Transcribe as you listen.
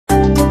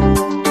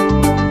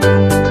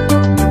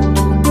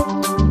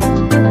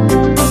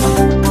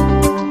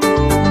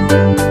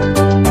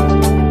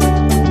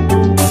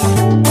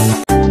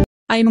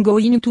I'm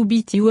going to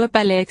beat you up,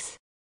 Alex.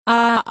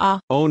 Ah ah.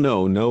 Oh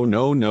no no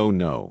no no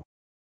no.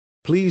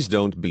 Please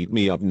don't beat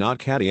me up, not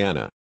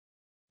Katiana.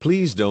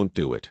 Please don't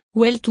do it.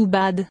 Well, too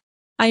bad.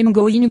 I'm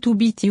going to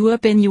beat you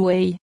up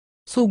anyway.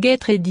 So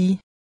get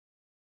ready.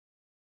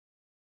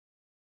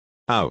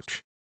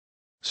 Ouch.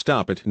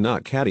 Stop it,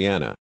 not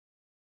Katiana.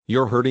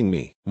 You're hurting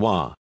me.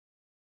 Wah.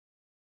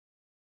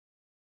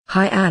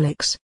 Hi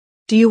Alex.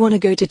 Do you want to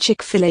go to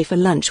Chick-fil-A for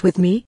lunch with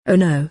me? Oh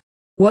no.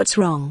 What's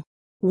wrong?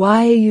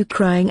 Why are you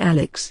crying,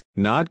 Alex?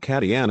 Not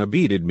Katiana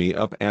beated me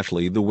up,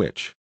 Ashley the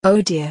witch.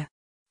 Oh dear.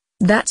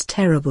 That's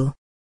terrible.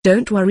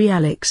 Don't worry,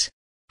 Alex.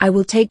 I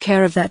will take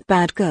care of that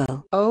bad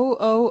girl. Oh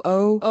oh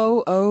oh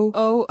oh oh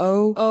oh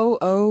oh oh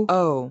oh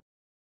oh.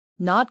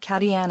 Not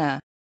Katiana.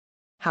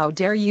 How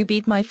dare you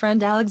beat my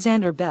friend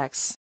Alexander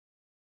Bex?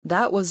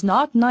 That was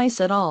not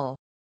nice at all.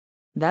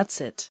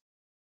 That's it.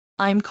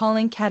 I'm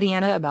calling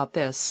Katiana about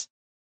this.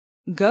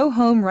 Go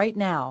home right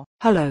now.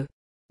 Hello.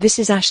 This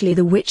is Ashley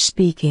the witch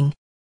speaking.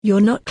 You're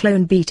not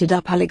clone beated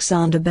up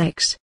Alexander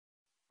Bex.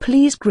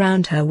 Please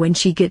ground her when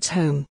she gets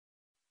home.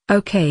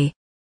 Okay.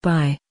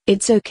 Bye.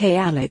 It's okay,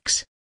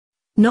 Alex.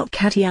 Not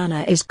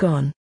Katiana is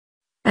gone.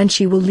 And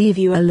she will leave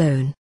you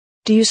alone.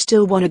 Do you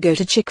still want to go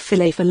to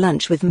Chick-fil-A for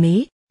lunch with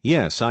me?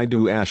 Yes, I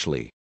do,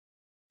 Ashley.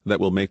 That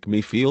will make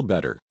me feel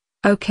better.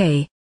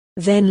 Okay.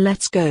 Then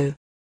let's go.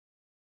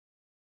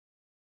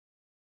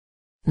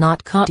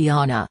 Not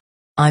Katiana.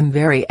 I'm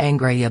very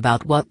angry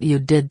about what you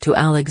did to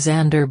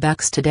Alexander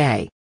Bex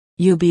today.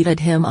 You beated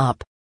him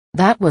up.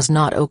 That was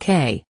not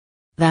okay.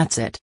 That's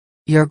it.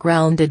 You're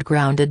grounded,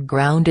 grounded,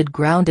 grounded,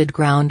 grounded,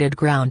 grounded,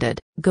 grounded.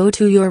 Go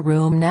to your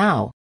room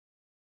now.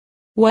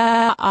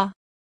 Wah.